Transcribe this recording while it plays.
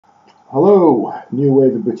Hello, New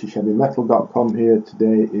Wave of British Heavy Metal.com here.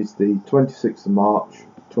 Today is the 26th of March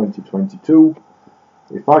 2022.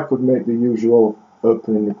 If I could make the usual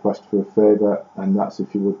opening request for a favour, and that's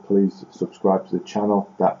if you would please subscribe to the channel,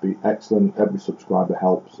 that'd be excellent. Every subscriber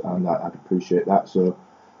helps and I'd appreciate that, so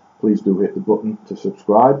please do hit the button to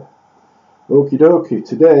subscribe. Okie dokie,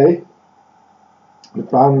 today the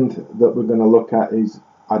band that we're going to look at is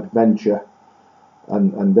Adventure.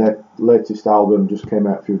 And their latest album just came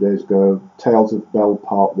out a few days ago, Tales of Belle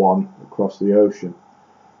Part 1, Across the Ocean.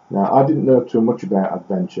 Now, I didn't know too much about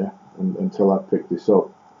Adventure until I picked this up,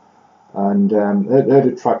 and heard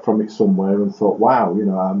a track from it somewhere and thought, wow, you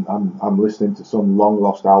know, I'm listening to some long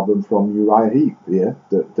lost album from Uriah Heep here,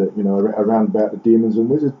 that you know, around about the Demons and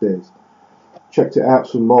Wizards days. Checked it out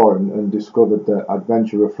some more and discovered that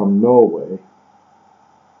Adventure are from Norway,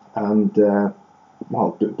 and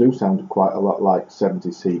well, do sound quite a lot like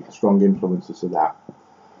 70s Heat, strong influences of that.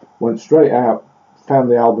 Went straight out, found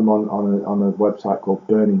the album on a website called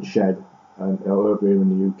Burning Shed, and over here in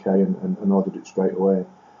the UK, and ordered it straight away.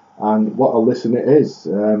 And what a listen it is!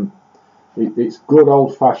 It's good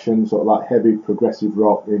old-fashioned sort of like heavy progressive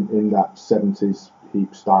rock in that 70s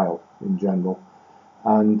Heat style in general.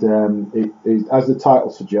 And it, as the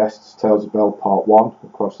title suggests, Tales of Belle Part 1,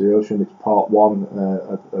 Across the Ocean. It's part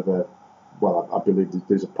 1 of a, well, I believe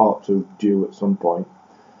there's a part 2 due at some point,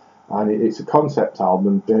 and it's a concept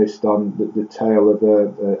album based on the tale of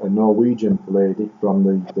a Norwegian lady from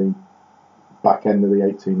the back end of the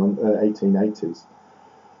 1880s.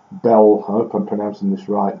 Belle, I hope I'm pronouncing this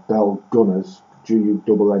right, Belle Gunness,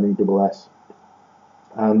 Gunness,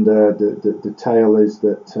 and the tale is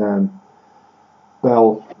that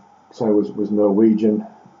Belle, was Norwegian,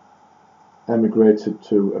 emigrated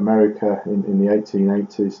to America in the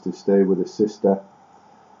 1880s to stay with a sister,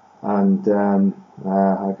 and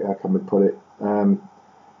how can we put it?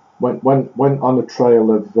 Went on a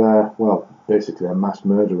trail of well, basically a mass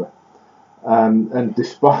murderer, and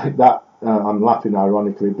despite that, I'm laughing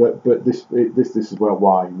ironically, but this is well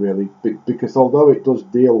why really, because although it does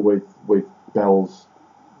deal with Belle's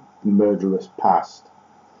murderous past,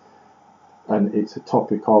 and it's a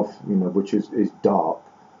topic of, you know, which is dark.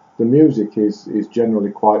 The music is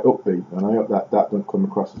generally quite upbeat, and I hope that don't come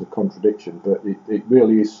across as a contradiction, but it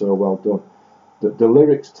really is so well done. The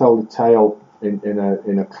lyrics tell the tale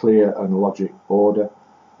in a clear and logic order.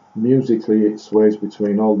 Musically, it sways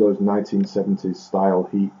between all those 1970s style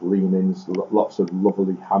Heat leanings, lots of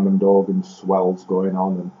lovely Hammond organ swells going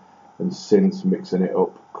on, and synths mixing it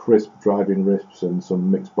up, crisp driving riffs and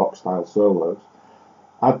some mixed box style solos.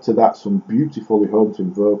 Add to that some beautifully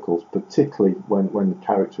haunting vocals, particularly when the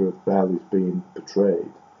character of Belle is being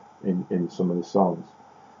portrayed in some of the songs.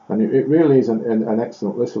 And it really is an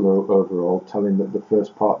excellent listen overall, telling the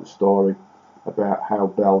first part of the story about how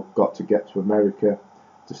Belle got to America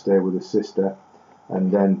to stay with her sister,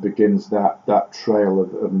 and then begins that trail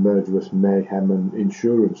of murderous mayhem and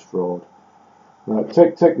insurance fraud. Now,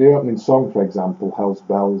 take the opening song for example, Hell's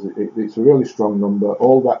Bells. It's a really strong number.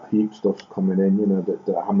 All that Heap stuff's coming in, you know,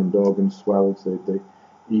 the Hammond organ swells, the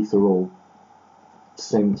ethereal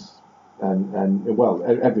synths, and well,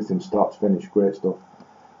 everything start to finish, great stuff.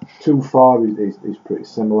 Too Far is pretty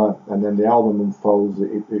similar, and then the album unfolds.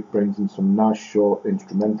 It brings in some nice short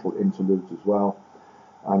instrumental interludes as well,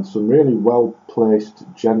 and some really well placed,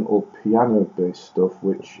 gentle piano-based stuff,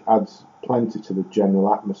 which adds plenty to the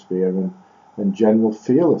general atmosphere and general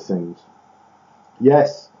feel of things.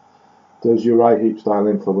 Yes, those Uriah Heep style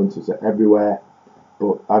influences are everywhere,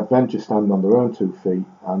 but Adventure stand on their own 2 feet,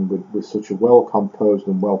 and with such a well composed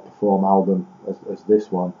and well performed album as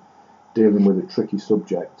this one, dealing with a tricky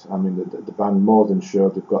subject, I mean, the band more than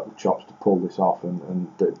showed they've got the chops to pull this off, and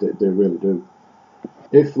they really do.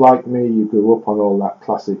 If, like me, you grew up on all that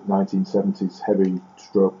classic 1970s heavy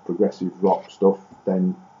stroke progressive rock stuff,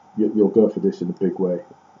 then you'll go for this in a big way.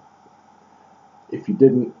 If you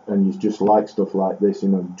didn't, and you just like stuff like this, you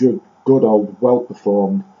know, good old,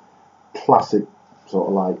 well-performed, classic sort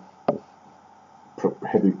of like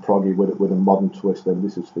heavy proggy with a modern twist, then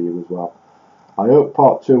this is for you as well. I hope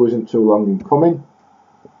part 2 isn't too long in coming.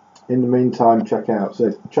 In the meantime, check out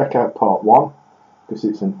part 1, because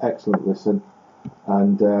it's an excellent listen.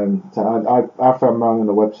 And I found mine on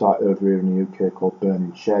a website over here in the UK called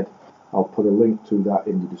Burning Shed. I'll put a link to that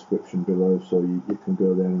in the description below, so you can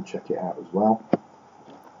go there and check it out as well.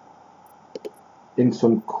 In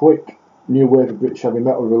some quick new wave of British heavy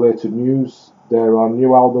metal related news, there are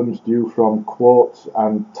new albums due from Quartz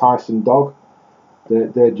and Tyson Dog.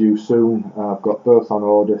 They're due soon. I've got both on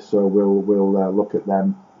order, so we'll look at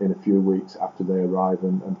them in a few weeks after they arrive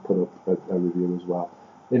and put up a review as well.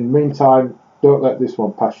 In the meantime, don't let this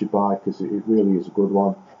one pass you by, because it really is a good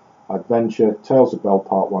one. Adventure, Tales of Belle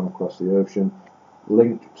Part 1 Across the Ocean.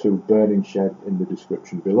 Link to Burning Shed in the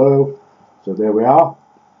description below. So there we are.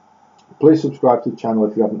 Please subscribe to the channel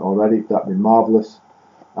if you haven't already, that'd be marvellous.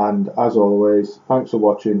 And as always, thanks for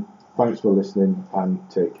watching, thanks for listening, and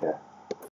take care.